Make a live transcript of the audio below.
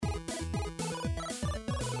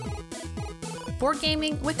Board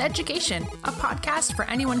Gaming with Education, a podcast for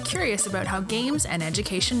anyone curious about how games and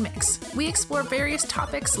education mix. We explore various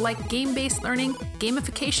topics like game-based learning,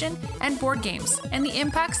 gamification, and board games, and the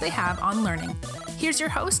impacts they have on learning. Here's your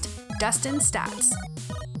host, Dustin Stats.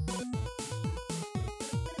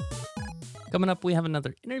 Coming up, we have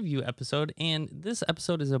another interview episode, and this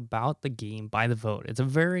episode is about the game By the Vote. It's a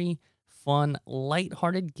very fun,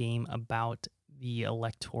 lighthearted game about the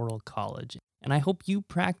Electoral College. And I hope you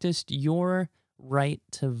practiced your right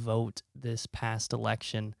to vote this past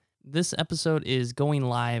election. This episode is going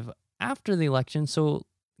live after the election, so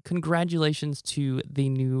congratulations to the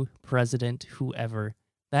new president, whoever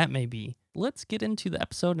that may be. Let's get into the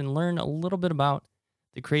episode and learn a little bit about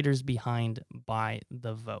the creators behind By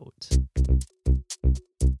the Vote.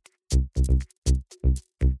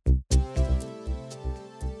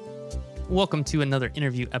 Welcome to another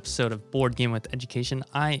interview episode of Board Game with Education.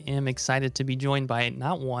 I am excited to be joined by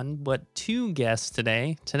not one, but two guests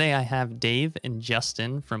today. Today I have Dave and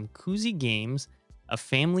Justin from Koozie Games, a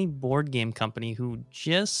family board game company who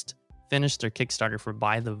just finished their Kickstarter for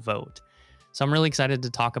By the Vote. So I'm really excited to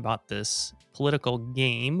talk about this political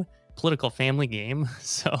family game.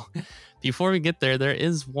 So before we get there, there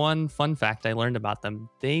is one fun fact I learned about them.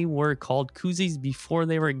 They were called Koozies before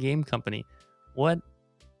they were a game company. What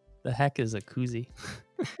the heck is a koozie?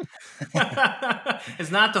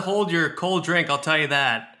 It's not to hold your cold drink, I'll tell you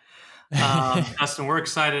that. Justin, we're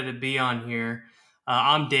excited to be on here.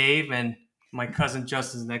 I'm Dave, and my cousin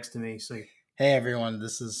Justin's next to me. So, hey everyone,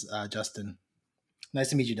 this is Justin.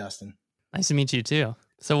 Nice to meet you, Dustin. Nice to meet you too.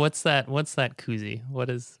 So what's that koozie?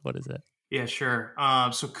 What is it? Yeah, sure.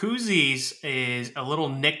 So Koozies is a little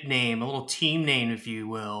nickname, a little team name, if you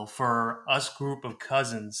will, for us group of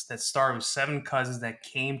cousins that started with 7 cousins that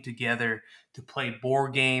came together to play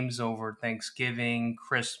board games over Thanksgiving,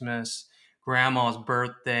 Christmas, Grandma's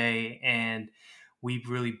birthday, and we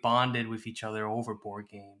really bonded with each other over board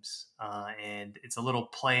games. And it's a little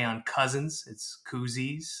play on cousins. It's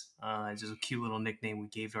Koozies. It's just a cute little nickname we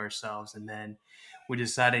gave to ourselves. And then we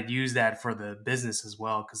decided to use that for the business as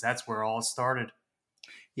well, because that's where it all started.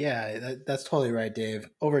 Yeah, that's totally right, Dave.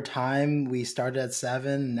 Over time, we started at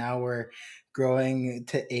 7. Now we're growing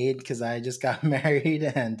to 8 because I just got married,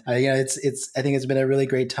 and I think it's been a really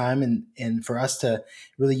great time, and for us to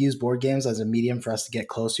really use board games as a medium for us to get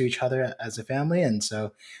close to each other as a family, and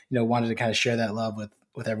so wanted to kind of share that love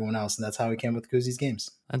with everyone else, and that's how we came with Koozies Games.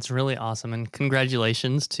 That's really awesome, and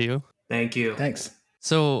congratulations too. Thank you. Thanks.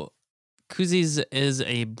 So Koozies is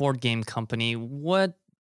a board game company. Who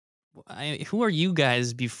are you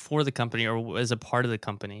guys before the company or as a part of the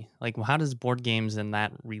company? Like, how does board games and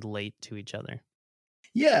that relate to each other?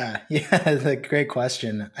 Yeah, it's a great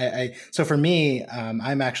question. So for me,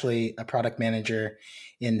 I'm actually a product manager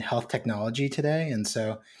in health technology today. And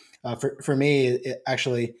so for me, it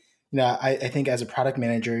actually, I think as a product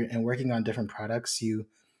manager and working on different products, you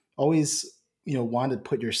always, want to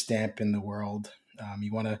put your stamp in the world.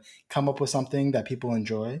 You want to come up with something that people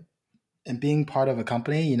enjoy. And being part of a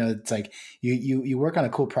company, it's like you work on a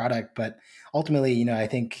cool product, but ultimately, I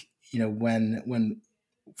think, when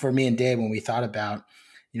for me and Dave, when we thought about,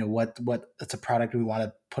 what it's a product we want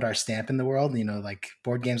to put our stamp in the world, like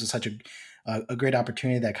board games was such a great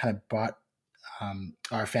opportunity that kind of brought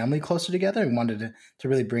our family closer together, and wanted to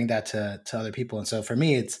really bring that to other people. And so for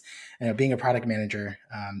me, it's, being a product manager,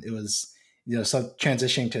 it was, so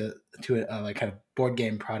transitioning to a like kind of board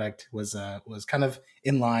game product was kind of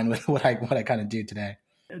in line with what I kind of do today.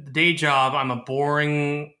 The day job, I'm a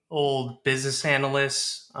boring old business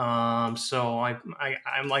analyst. So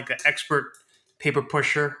I'm like an expert paper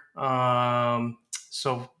pusher.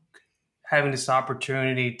 So having this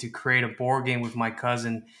opportunity to create a board game with my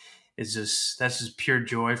cousin that's just pure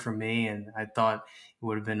joy for me. And I thought it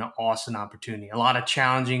would have been an awesome opportunity. A lot of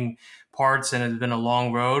challenging parts, and it's been a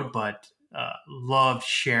long road, but loved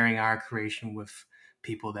sharing our creation with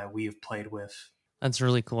people that we have played with. That's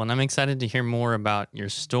really cool. And I'm excited to hear more about your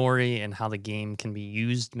story and how the game can be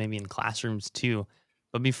used maybe in classrooms too.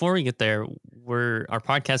 But before we get there, our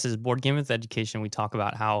podcast is Board Game with Education. We talk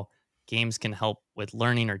about how games can help with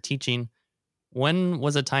learning or teaching. When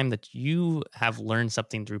was a time that you have learned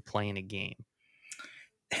something through playing a game?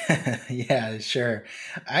 Yeah, sure.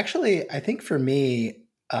 Actually, I think for me,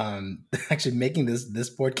 actually making this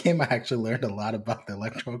board game, I actually learned a lot about the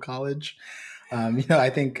Electoral College. I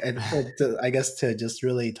guess to just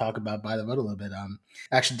really talk about By the Vote a little bit, I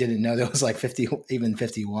actually didn't know there was like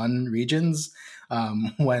 51 regions,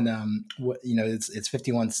 when it's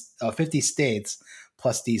 50 states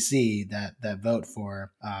plus DC that vote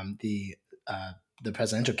for the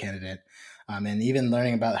presidential candidate, and even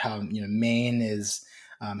learning about how Maine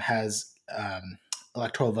has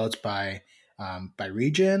electoral votes by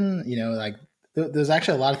region. Like there's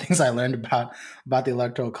actually a lot of things I learned about the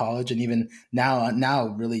Electoral College, and even now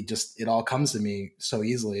really just it all comes to me so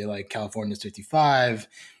easily. Like California's 55,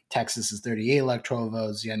 Texas is 38 electoral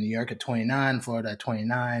votes. You got New York at 29, Florida at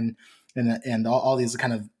 29, and all these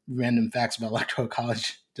kind of random facts about Electoral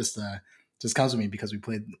College just comes to me because we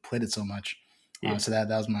played it so much. So that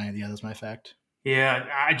was my fact.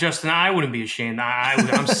 Yeah, Justin, I wouldn't be ashamed.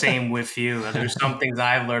 I'm same with you. There's some things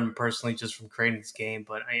I've learned personally just from creating this game,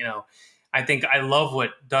 but I think I love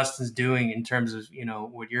what Dustin's doing in terms of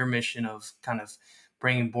what your mission of kind of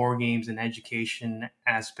bringing board games and education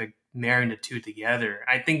aspect, marrying the two together.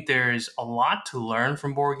 I think there's a lot to learn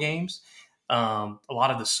from board games. A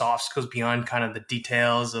lot of the soft skills beyond kind of the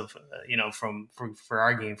details of for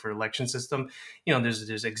our game, for election system.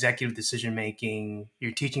 There's executive decision making.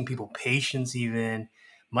 You're teaching people patience, even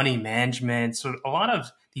money management. So a lot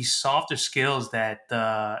of these softer skills that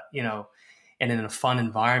and in a fun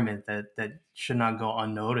environment that should not go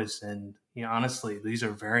unnoticed. And honestly, these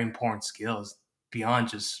are very important skills beyond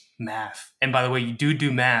just math. And by the way, you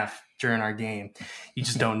do math during our game. You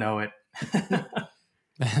just don't know it.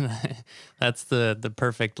 That's the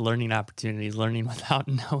perfect learning opportunities, learning without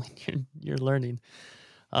knowing you're learning.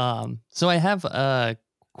 So I have a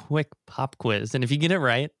quick pop quiz, and if you get it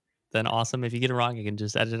right, then awesome. If you get it wrong, you can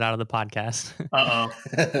just edit it out of the podcast.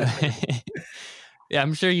 Yeah,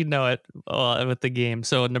 I'm sure you know it with the game.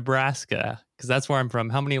 So Nebraska, because that's where I'm from.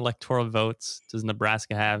 How many electoral votes does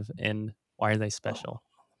Nebraska have, and why are they special?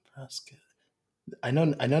 Nebraska. I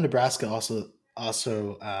know Nebraska also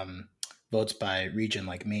votes by region,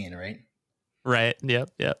 like Maine, right? Right.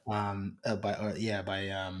 Yep. And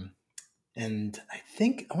I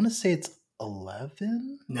think I want to say it's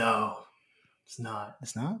 11. No, it's not.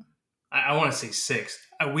 It's not. I want to say 6.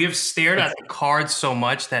 We have stared at the cards so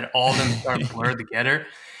much that all of them start blurred together.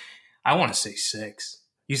 I want to say 6.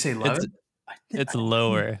 You say 11? It's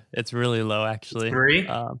lower. It's really low, actually. 3?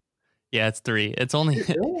 Yeah, it's 3. It's only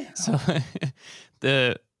so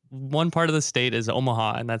the one part of the state is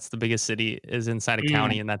Omaha, and that's the biggest city, is inside a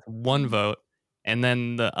county, and that's 1 vote. And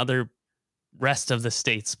then the other rest of the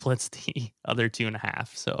state splits the other 2.5.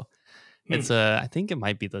 So it's I think it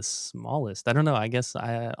might be the smallest. I don't know. I guess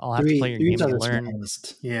I'll have to play your game to learn.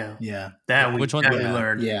 Smallest. Yeah. Which one? We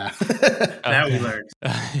learned. Yeah. That we learned.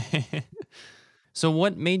 So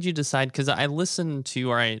what made you decide? Because I listened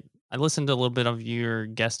to a little bit of your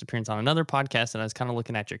guest appearance on another podcast, and I was kind of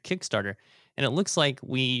looking at your Kickstarter, and it looks like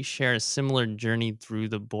we share a similar journey through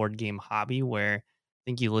the board game hobby, where I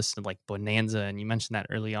think you listed like Bonanza, and you mentioned that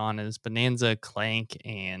early on as Bonanza, Clank,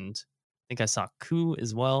 and I think I saw Coup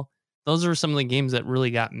as well. Those are some of the games that really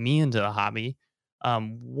got me into the hobby.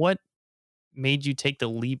 What made you take the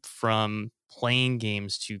leap from playing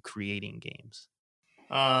games to creating games?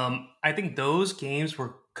 I think those games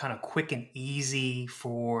were kind of quick and easy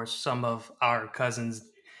for some of our cousins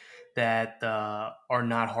that are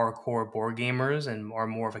not hardcore board gamers and are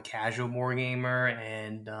more of a casual board gamer.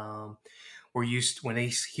 And we're used, when they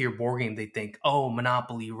hear board game, they think, oh,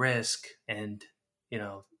 Monopoly, Risk. And,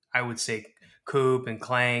 I would say Coop and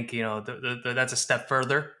Clank, that's a step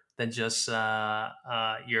further than just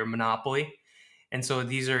your Monopoly. And so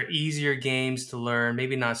these are easier games to learn.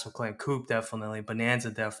 Maybe not so Clank. Coop definitely,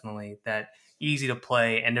 Bonanza definitely. That easy to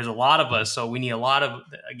play. And there's a lot of us, so we need a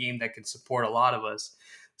game that can support a lot of us.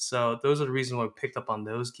 So those are the reasons why we picked up on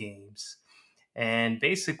those games. And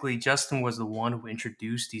basically, Justin was the one who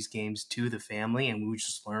introduced these games to the family, and we would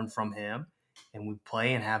just learn from him, and we'd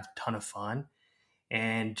play and have a ton of fun.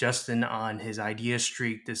 And Justin, on his idea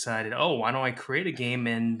streak, decided, oh, why don't I create a game?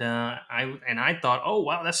 And I thought, oh,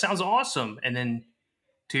 wow, that sounds awesome. And then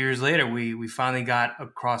 2 years later, we finally got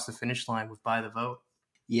across the finish line with By the Vote.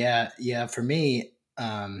 Yeah. For me,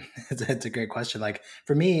 it's a great question. Like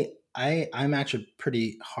for me, I'm actually a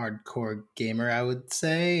pretty hardcore gamer, I would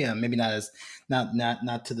say. Maybe not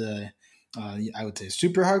to the I would say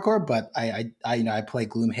super hardcore, but I play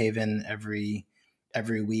Gloomhaven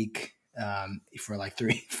every week for like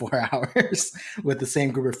 3-4 hours with the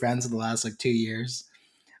same group of friends in the last like 2 years.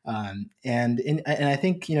 And I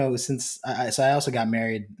think since I also got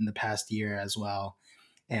married in the past year as well,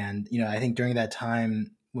 and I think during that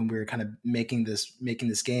time when we were kind of making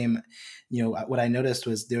this game, what I noticed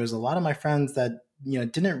was there was a lot of my friends that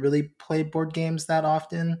didn't really play board games that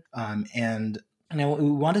often, and we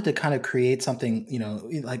wanted to kind of create something.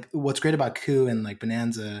 Like what's great about Coup and like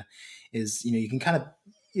Bonanza is you can kind of,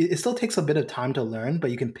 it still takes a bit of time to learn, but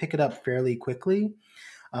you can pick it up fairly quickly.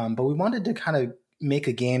 But we wanted to kind of make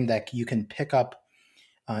a game that you can pick up.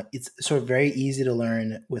 It's sort of very easy to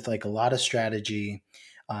learn with like a lot of strategy.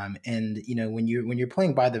 And when you're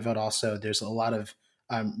playing by the vote, also there's a lot of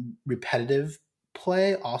repetitive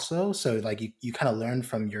play also. So like you kind of learn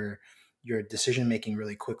from your decision making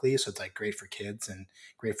really quickly. So it's like great for kids and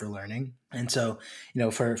great for learning. And so,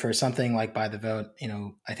 for something like by the vote,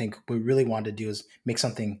 I think what we really want to do is make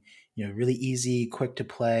something, really easy, quick to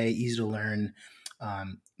play, easy to learn.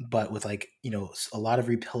 But with like, a lot of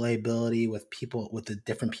replayability with the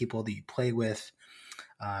different people that you play with,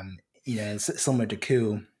 it's similar to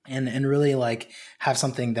Coup, and really like have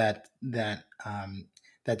something that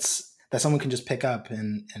someone can just pick up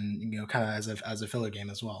and kind of as a filler game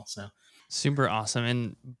as well. So super awesome.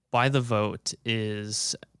 And by the vote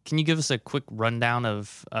can you give us a quick rundown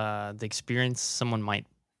of the experience someone might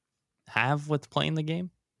have with playing the game?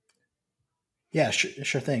 Yeah,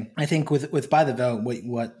 sure thing. I think with by the vote,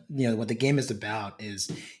 what the game is about is,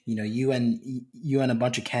 you and a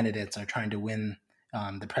bunch of candidates are trying to win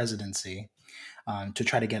the presidency, to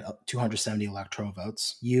try to get 270 electoral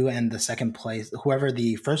votes. You and the second place, whoever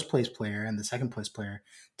the first place player and the second place player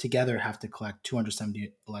together have to collect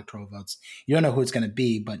 270 electoral votes. You don't know who it's going to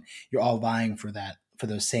be, but you're all vying for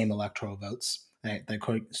those same electoral votes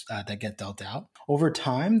that get dealt out over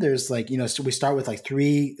time. There's like, so we start with like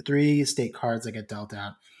three state cards that get dealt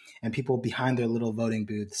out, and people behind their little voting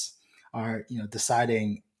booths are,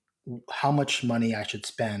 deciding how much money I should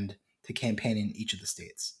spend to campaign in each of the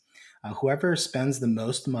states. Whoever spends the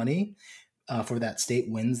most money for that state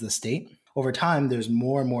wins the state. Over time, there's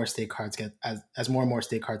more and more state cards as more and more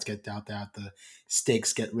state cards get dealt out, the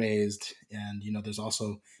stakes get raised, and there's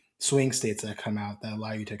also swing states that come out that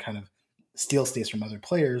allow you to kind of steal states from other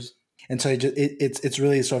players. And so it's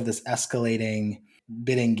really sort of this escalating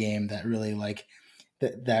bidding game that really like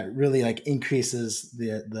that really like increases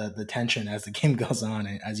the tension as the game goes on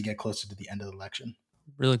and as you get closer to the end of the election.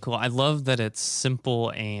 Really cool. I love that it's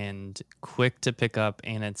simple and quick to pick up,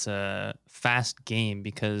 and it's a fast game,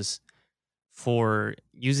 because for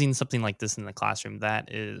using something like this in the classroom,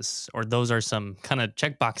 those are some kind of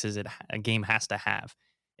check boxes a game has to have.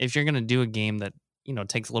 If you're going to do a game that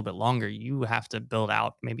takes a little bit longer, you have to build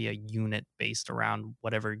out maybe a unit based around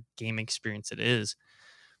whatever game experience it is.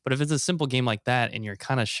 But if it's a simple game like that and you're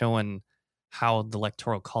kind of showing how the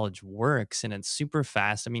Electoral College works and it's super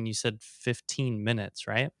fast. I mean, you said 15 minutes,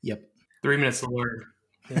 right? Yep. 3 minutes to learn.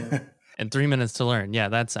 Yeah. And 3 minutes to learn. Yeah,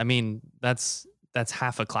 that's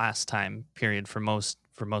half a class time period for most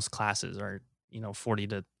classes, or 40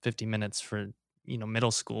 to 50 minutes for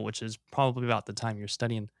middle school, which is probably about the time you're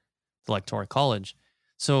studying the Electoral College.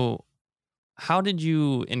 So how did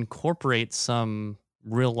you incorporate some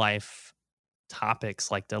real life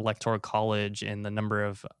topics like the Electoral College and the number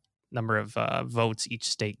of votes each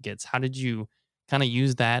state gets? How did you kind of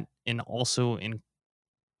use that and also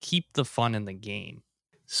keep the fun in the game?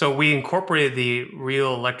 So we incorporated the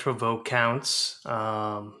real electoral vote counts.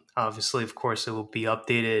 Obviously, of course, it will be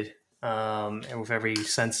updated and with every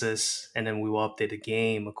census, and then we will update the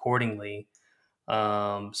game accordingly.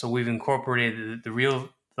 So we've incorporated the real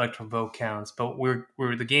electoral vote counts, but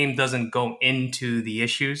the game doesn't go into the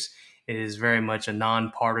issues. It is very much a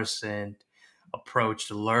nonpartisan approach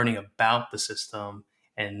to learning about the system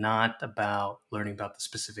and not about learning about the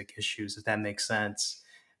specific issues, if that makes sense.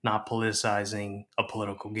 Not politicizing a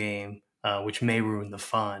political game, which may ruin the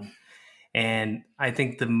fun. And I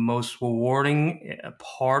think the most rewarding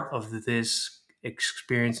part of this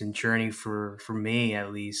experience and journey for me,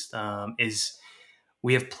 at least, is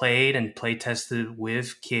we have played and play tested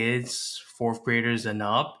with kids, fourth graders and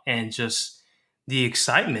up, and just the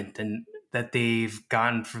excitement and that they've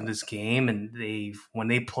gotten from this game. And when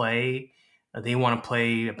they play, they want to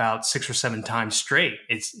play about 6 or 7 times straight.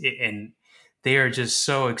 And they are just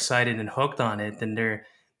so excited and hooked on it. And they're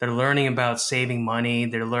learning about saving money.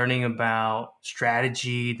 They're learning about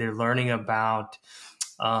strategy. They're learning about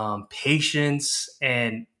patience.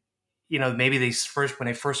 And, maybe when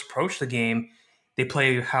they first approach the game, they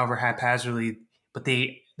play however haphazardly, but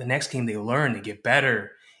the next game they learn, they get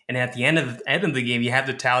better. And at the end of the game, you have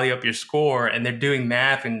to tally up your score, and they're doing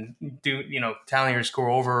math and tallying your score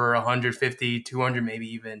over 150, 200, maybe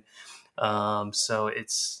even. So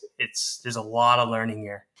there's a lot of learning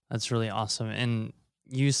here. That's really awesome. And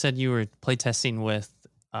you said you were playtesting with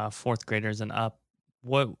fourth graders and up.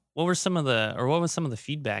 What was some of the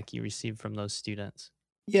feedback you received from those students?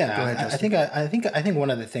 Yeah, ahead, I think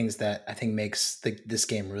one of the things that I think makes this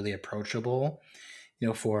game really approachable,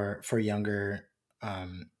 for younger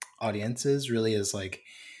audiences, really is like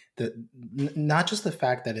not just the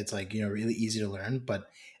fact that it's like really easy to learn, but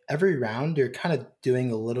every round you're kind of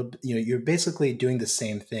doing a little, you're basically doing the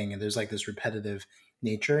same thing, and there's like this repetitive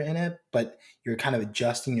nature in it, but you're kind of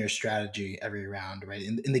adjusting your strategy every round, right?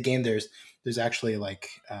 In the game, there's actually like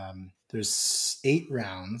there's 8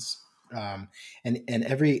 rounds, and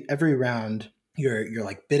every round you're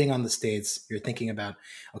like bidding on the states. You're thinking about,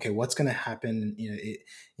 okay, what's going to happen?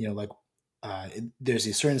 Like there's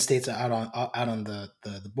these certain states out on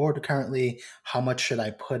the board currently. How much should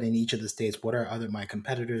I put in each of the states? What are my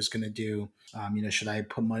competitors going to do? Should I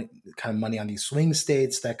put money on these swing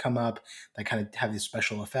states that come up that kind of have these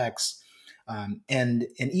special effects? And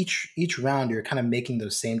in each round, you're kind of making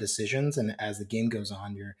those same decisions, and as the game goes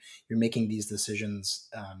on, you're making these decisions.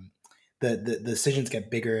 The decisions get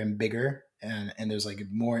bigger and bigger, and there's like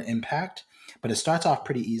more impact. But it starts off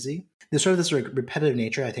pretty easy. There's sort of this repetitive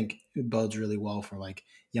nature, I think, bodes really well for like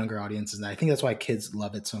younger audiences, and I think that's why kids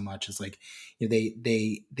love it so much. It's like,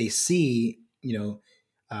 they see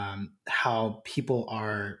how people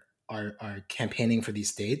are campaigning for these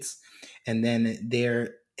states, and then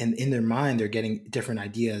they're in their mind they're getting different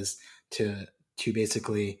ideas to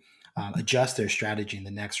basically adjust their strategy in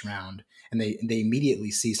the next round, and they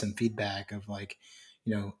immediately see some feedback of like,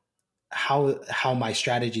 how my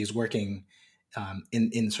strategy is working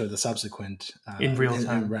in sort of the subsequent in real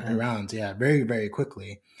time rounds, very, very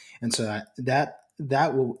quickly. And so that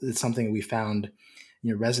is something we found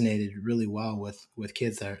resonated really well with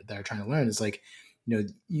kids that are trying to learn. Is like,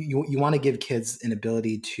 you want to give kids an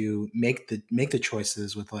ability to make the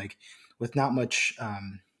choices with not much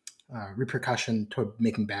repercussion toward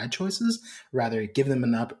making bad choices. Rather, give them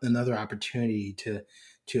another opportunity to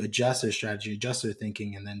adjust their strategy, adjust their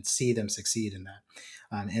thinking, and then see them succeed in that.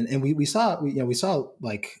 And we saw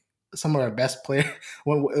like some of our best players.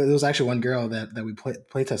 There was actually one girl that we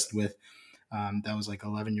play tested with that was like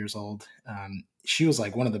 11 years old. She was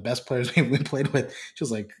like one of the best players we played with. She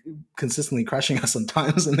was like consistently crushing us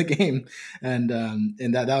sometimes in the game, and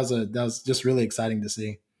that was just really exciting to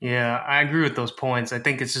see. Yeah, I agree with those points. I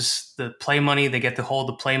think it's just the play money. They get to hold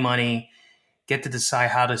the play money, get to decide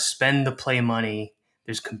how to spend the play money.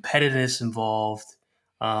 There's competitiveness involved.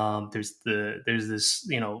 There's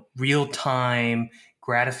this real time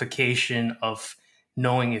gratification of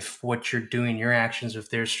knowing if what you're doing, your actions, if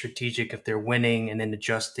they're strategic, if they're winning, and then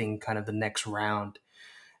adjusting kind of the next round.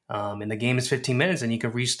 And the game is 15 minutes, and you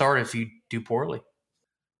can restart if you do poorly.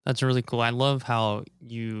 That's really cool. I love how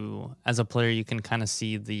you, as a player, you can kind of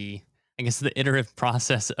see the iterative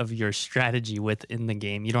process of your strategy within the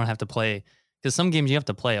game. You don't have to play, because some games you have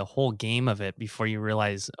to play a whole game of it before you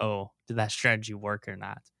realize, oh, did that strategy work or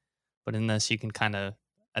not? But in this, you can kind of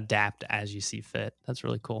adapt as you see fit. That's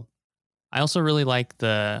really cool. I also really like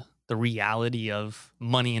the reality of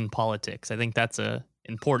money in politics. I think that's a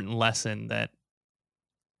important lesson that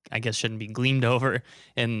I guess shouldn't be gleamed over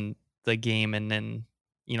in the game and then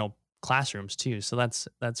classrooms too. So that's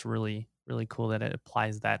really, really cool that it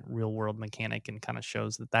applies that real world mechanic and kind of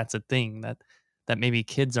shows that that's a thing that maybe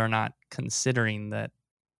kids are not considering, that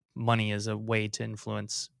money is a way to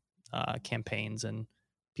influence campaigns and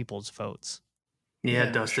people's votes. Yeah,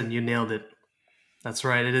 Dustin, you nailed it. That's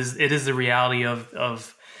right. It is the reality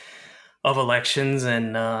of elections,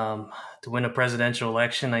 and to win a presidential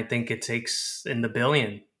election, I think it takes in the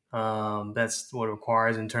billion. That's what it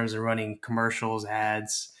requires in terms of running commercials,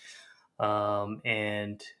 ads,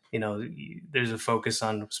 and there's a focus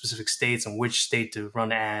on specific states and which state to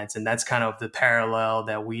run ads, and that's kind of the parallel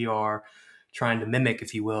that we are trying to mimic,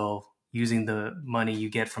 if you will, using the money you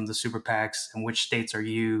get from the super PACs and which states are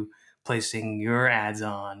you placing your ads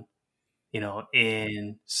on,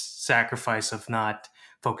 in sacrifice of not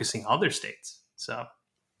focusing other states. So,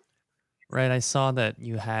 right. I saw that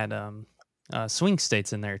you had swing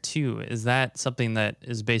states in there too. Is that something that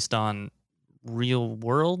is based on real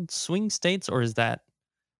world swing states, or is that,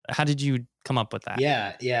 how did you come up with that?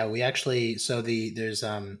 Yeah. We actually, so there's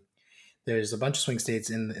a bunch of swing states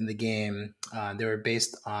in the game. They were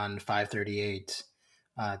based on 538.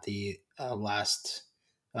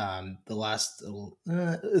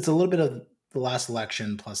 It's a little bit of the last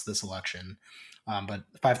election plus this election, but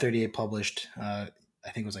 538 published, I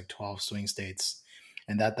think it was like 12 swing states,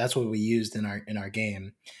 and that's what we used in our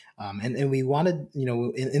game. And we wanted,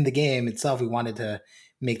 in the game itself, we wanted to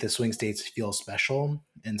make the swing states feel special,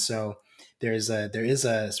 and so there is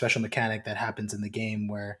a special mechanic that happens in the game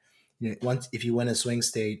where, once if you win a swing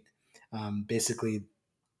state, basically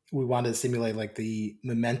we wanted to simulate like the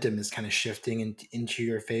momentum is kind of shifting into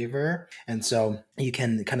your favor. And so you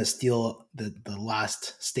can kind of steal the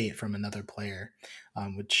last state from another player,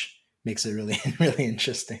 which makes it really, really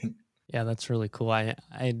interesting. Yeah, that's really cool. I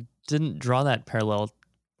didn't draw that parallel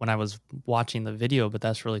when I was watching the video, but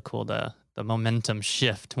that's really cool. The momentum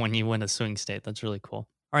shift when you win a swing state. That's really cool.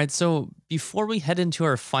 All right, so before we head into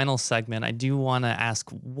our final segment, I do want to ask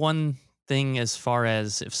one thing as far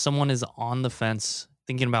as if someone is on the fence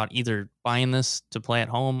thinking about either buying this to play at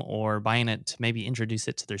home or buying it to maybe introduce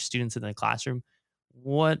it to their students in the classroom,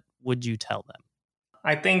 what would you tell them?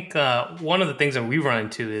 I think one of the things that we run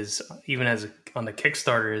into is even on the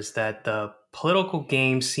Kickstarter is that the political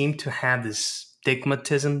games seem to have this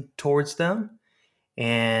stigmatism towards them,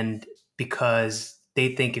 and because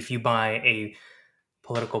they think if you buy a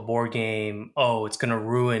political board game, oh, it's going to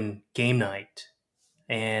ruin game night.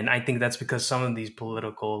 And I think that's because some of these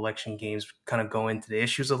political election games kind of go into the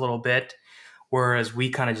issues a little bit, whereas we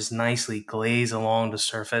kind of just nicely glaze along the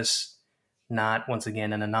surface, not once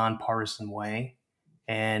again in a nonpartisan way.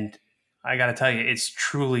 And I got to tell you, it's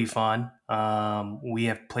truly fun. We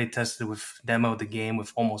have play tested with demoed the game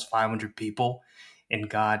with almost 500 people and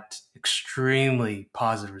got extremely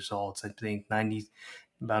positive results. I think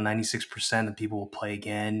about 96% of people will play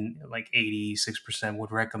again. Like 86%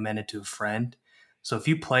 would recommend it to a friend. So if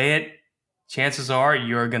you play it, chances are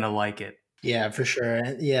you're gonna like it. Yeah, for sure.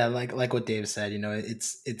 Yeah, like what Dave said,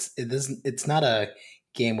 it's not a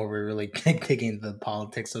game where we're really taking the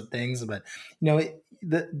politics of things, but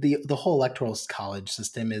the whole electoral college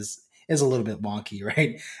system is a little bit wonky,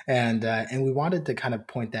 right? And we wanted to kind of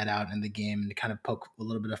point that out in the game to kind of poke a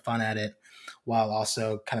little bit of fun at it, while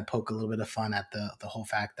also kind of poke a little bit of fun at the whole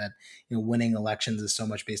fact that winning elections is so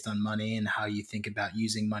much based on money and how you think about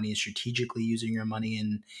using money and strategically using your money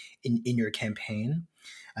in your campaign.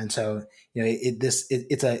 And so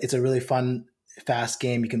it's a really fun, fast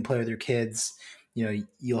game you can play with your kids.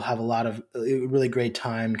 You'll have a lot of really great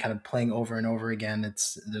time kind of playing over and over again.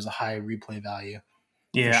 There's a high replay value.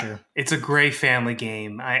 Yeah, sure. It's a great family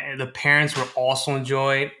game. The parents will also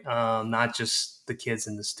enjoy it, not just the kids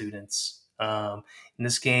and the students. In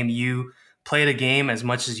this game, you play the game as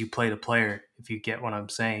much as you play the player, if you get what I'm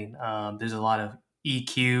saying. There's a lot of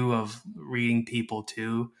EQ of reading people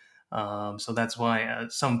too. So that's why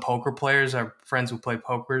some poker players, our friends who play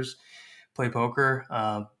poker,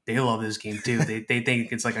 they love this game too. They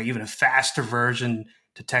think it's like even a faster version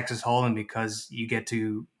to Texas Hold'em because you get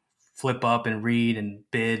to flip up and read and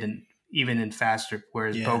bid and even in faster.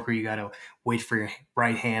 Whereas poker, you got to wait for your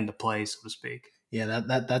right hand to play, so to speak. Yeah,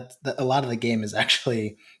 that a lot of the game is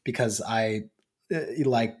actually because I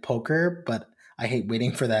like poker, but I hate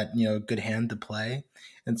waiting for that good hand to play,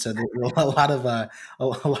 and so a lot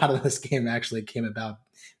of this game actually came about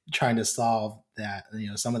trying to solve that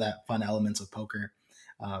some of that fun elements of poker,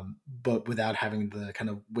 but without having to kind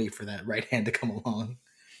of wait for that right hand to come along.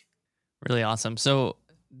 Really awesome. So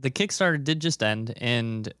the Kickstarter did just end,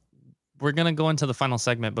 and we're gonna go into the final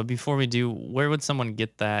segment. But before we do, where would someone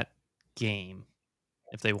get that game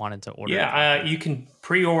if they wanted to order it? You can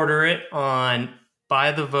pre-order it on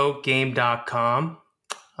buythevotegame.com.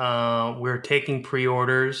 We're taking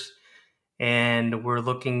pre-orders, and we're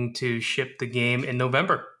looking to ship the game in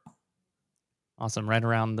November. Awesome. Right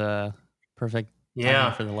around the perfect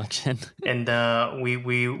time for the election. And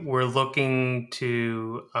we're looking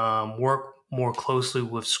to work more closely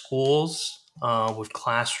with schools, with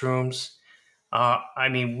classrooms. Our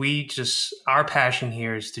passion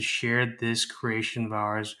here is to share this creation of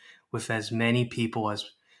ours with as many people as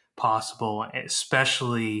possible,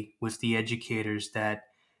 especially with the educators that,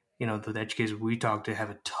 the educators we talk to have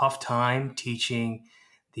a tough time teaching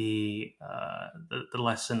the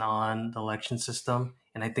lesson on the election system.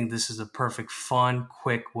 And I think this is a perfect, fun,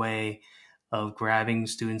 quick way of grabbing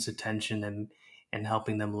students' attention and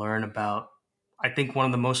helping them learn about, I think, one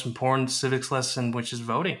of the most important civics lesson, which is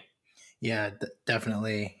voting. Yeah,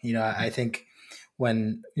 definitely. I think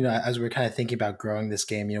when, as we're kind of thinking about growing this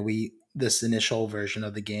game, this initial version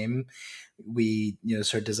of the game, we,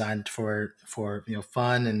 sort of designed for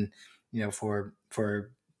fun and, for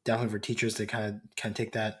definitely for teachers to kind of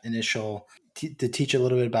take that initial to teach a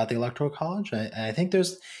little bit about the Electoral College. I think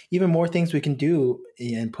there's even more things we can do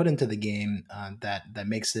and put into the game that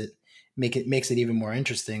makes it even more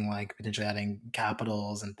interesting, like potentially adding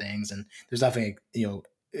capitals and things. And there's definitely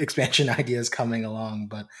expansion ideas coming along,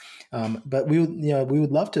 but we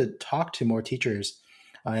would love to talk to more teachers,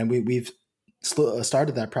 and we've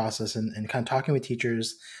started that process and kind of talking with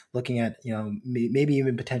teachers, looking at maybe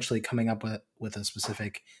even potentially coming up with a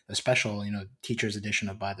special teachers edition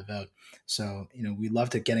of By the Vote. So we'd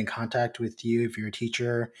love to get in contact with you if you're a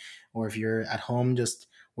teacher or if you're at home just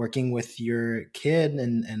working with your kid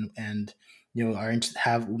and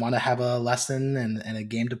want to have a lesson and a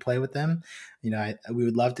game to play with them. We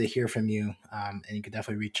would love to hear from you, and you could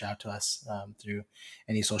definitely reach out to us through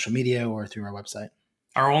any social media or through our website.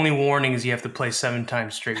 Our only warning is you have to play 7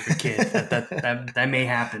 times straight with your kid. that may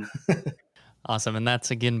happen. Awesome. And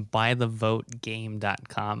that's again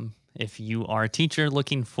bythevotegame.com if you are a teacher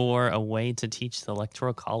looking for a way to teach the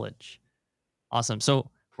Electoral College. Awesome. So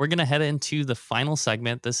we're going to head into the final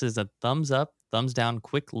segment. This is a thumbs up, thumbs down,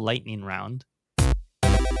 quick lightning round.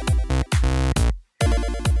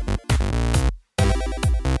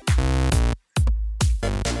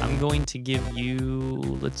 I'm going to give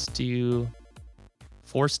you, let's do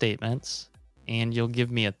 4 statements, and you'll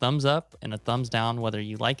give me a thumbs up and a thumbs down, whether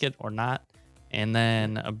you like it or not, and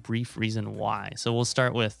then a brief reason why. So we'll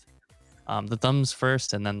start with the thumbs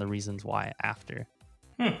first and then the reasons why after.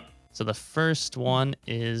 So the first one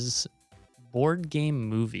is board game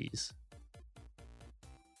movies.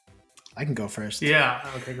 I can go first. Yeah.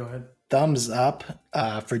 Okay, go ahead. Thumbs up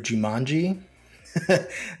for Jumanji.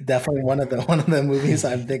 Definitely one of the movies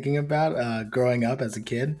I'm thinking about growing up as a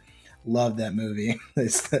kid. Love that movie.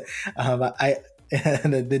 The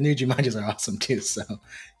new Jumanjis are awesome too. So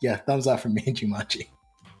yeah, thumbs up for me, Jumanji.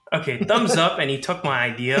 Okay, thumbs up, and he took my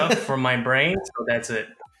idea from my brain, so that's it.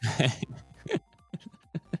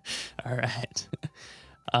 All right.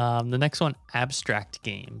 The next one, abstract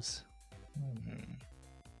games.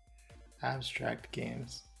 Abstract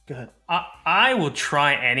games. Go ahead. I will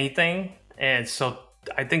try anything, and so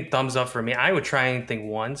I think thumbs up for me. I would try anything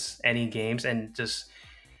once, any games, and just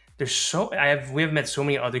we have met so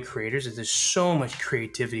many other creators, and there's so much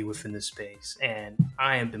creativity within this space, and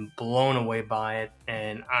I have been blown away by it,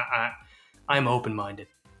 and I'm open-minded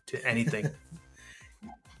to anything.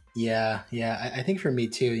 Yeah. I think for me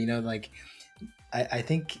too, I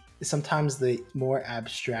think sometimes the more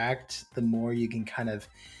abstract, the more you can kind of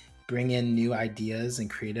bring in new ideas and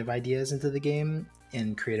creative ideas into the game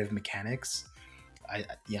and creative mechanics.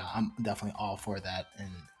 I'm definitely all for that.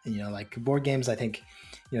 And like board games, I think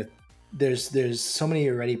there's so many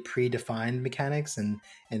already predefined mechanics, and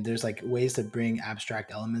there's like ways to bring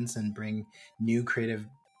abstract elements and bring new creative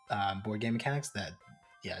board game mechanics that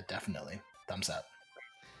definitely thumbs up.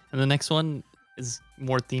 And the next one is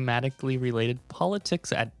more thematically related,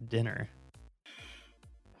 politics at dinner.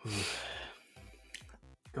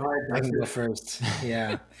 Go ahead. I can go first.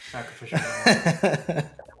 Yeah. Sacrificial.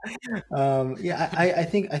 I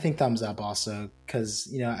think thumbs up also,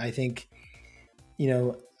 because I think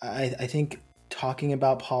I think talking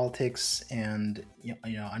about politics and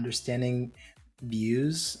understanding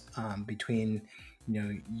views between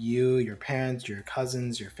you, your parents, your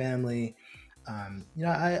cousins, your family.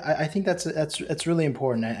 I think that's really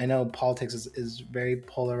important. I know politics is very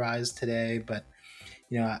polarized today, but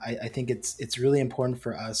I think it's really important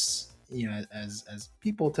for us, as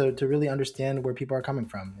people to really understand where people are coming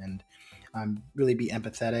from, and really be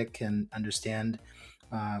empathetic and understand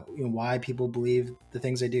why people believe the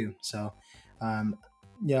things they do. So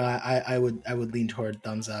I would lean toward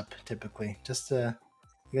thumbs up typically, just to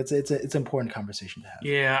it's an important conversation to have.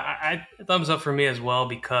 Yeah, I thumbs up for me as well,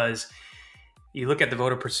 because you look at the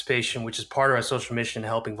voter participation, which is part of our social mission,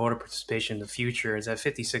 helping voter participation in the future, is at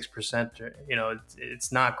 56%.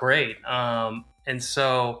 It's not great. And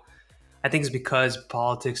so I think it's because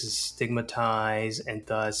politics is stigmatized, and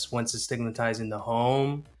thus once it's stigmatized in the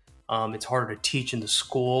home, it's harder to teach in the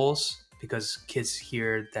schools, because kids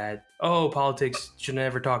hear that, politics, shouldn't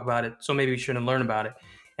ever talk about it, so maybe we shouldn't learn about it.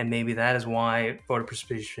 And maybe that is why voter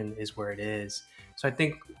participation is where it is. So I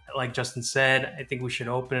think, like Justin said, I think we should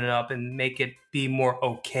open it up and make it be more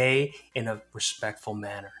okay in a respectful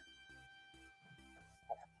manner.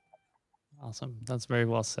 Awesome. That's very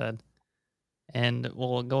well said. And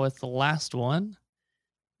we'll go with the last one.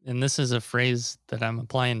 And this is a phrase that I'm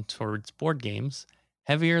applying towards board games.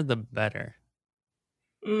 Heavier the better.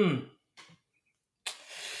 Thumbs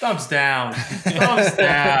down. Thumbs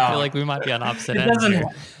down. I feel like we might be on opposite ends here.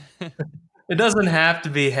 It doesn't have to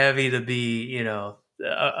be heavy to be,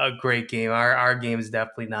 a great game. Our game is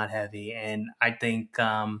definitely not heavy. And I think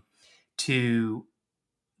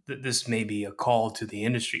this may be a call to the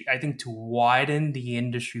industry. I think to widen the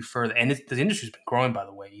industry further, and the industry's been growing, by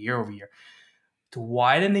the way, year over year. To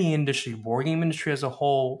widen the industry, board game industry as a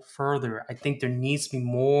whole further, I think there needs to be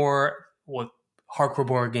more what hardcore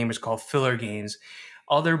board gamers call filler games.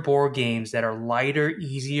 Other board games that are lighter,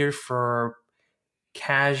 easier for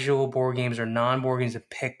casual board games or non-board games to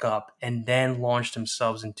pick up, and then launch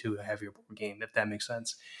themselves into a heavier board game, if that makes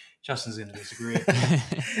sense. Justin's going to disagree.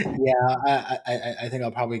 Yeah, I think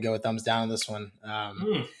I'll probably go with thumbs down on this one.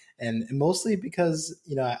 And mostly because,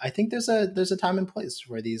 I think there's a time and place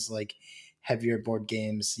for these like heavier board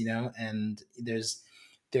games, and there's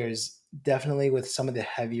definitely with some of the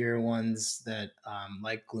heavier ones that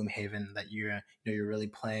like Gloomhaven, that you're really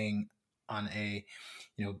playing on a,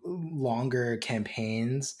 longer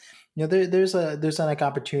campaigns, there's an like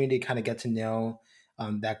opportunity to kind of get to know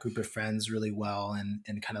that group of friends really well,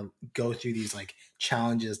 and kind of go through these like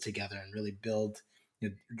challenges together and really build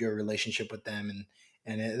your relationship with them.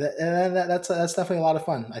 That's definitely a lot of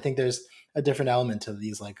fun. I think there's a different element to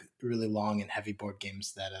these like really long and heavy board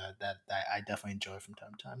games that I definitely enjoy from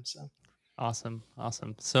time to time. So awesome.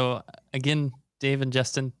 So again, Dave and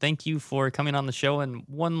Justin, thank you for coming on the show. And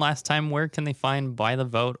one last time, where can they find By the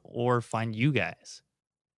Vote or find you guys?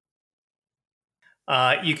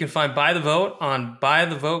 You can find By the Vote on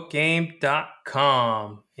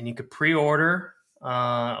bythevotegame.com, and you can pre-order.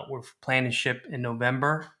 We're planning to ship in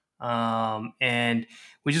November. And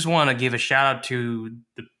we just want to give a shout out to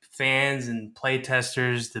the fans and play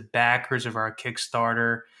testers, the backers of our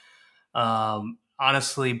Kickstarter.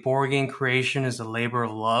 Honestly, board game creation is a labor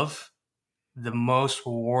of love. The most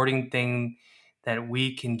rewarding thing that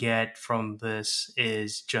we can get from this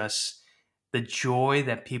is just the joy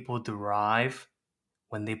that people derive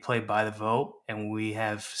when they play By the Vote. And we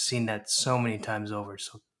have seen that so many times over.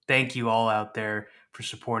 So thank you all out there for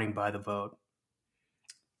supporting By the Vote.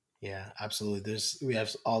 Yeah, absolutely. We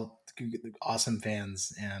have all awesome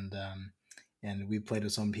fans, and we played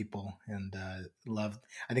with some people, and loved.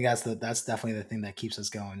 I think that's definitely the thing that keeps us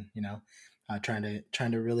going.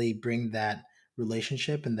 Trying to really bring that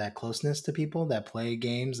relationship and that closeness to people that play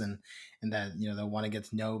games, and that they want to get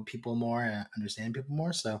to know people more and understand people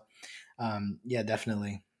more. So yeah,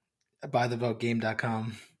 definitely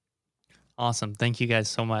bythevotegame.com. Awesome. Thank you guys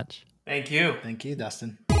so much. Thank you,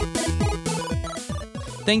 Dustin.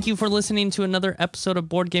 Thank you for listening to another episode of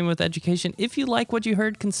Board Game with Education. If you like what you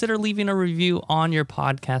heard, consider leaving a review on your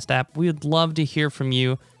podcast app. We would love to hear from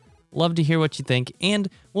you. Love to hear what you think. And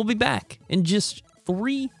we'll be back in just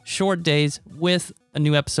 3 short days with a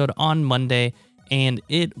new episode on Monday. And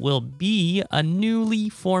it will be a newly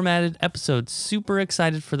formatted episode. Super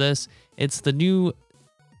excited for this. It's the new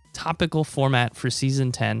topical format for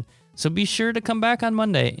season 10. So be sure to come back on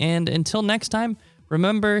Monday. And until next time,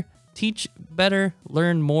 remember, teach better,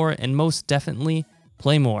 learn more, and most definitely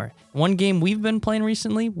play more. One game we've been playing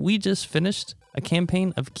recently, we just finished a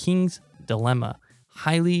campaign of King's Dilemma.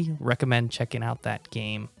 Highly recommend checking out that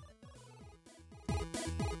game.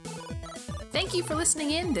 Thank you for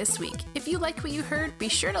listening in this week. If you liked what you heard, be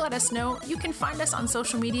sure to let us know. You can find us on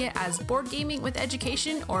social media as Board Gaming with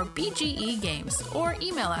Education or BGE Games, or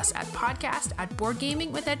email us at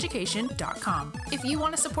podcast@boardgamingwitheducation.com. If you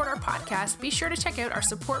want to support our podcast, be sure to check out our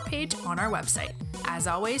support page on our website. As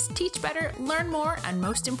always, teach better, learn more, and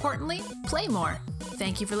most importantly, play more.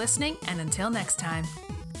 Thank you for listening, and until next time.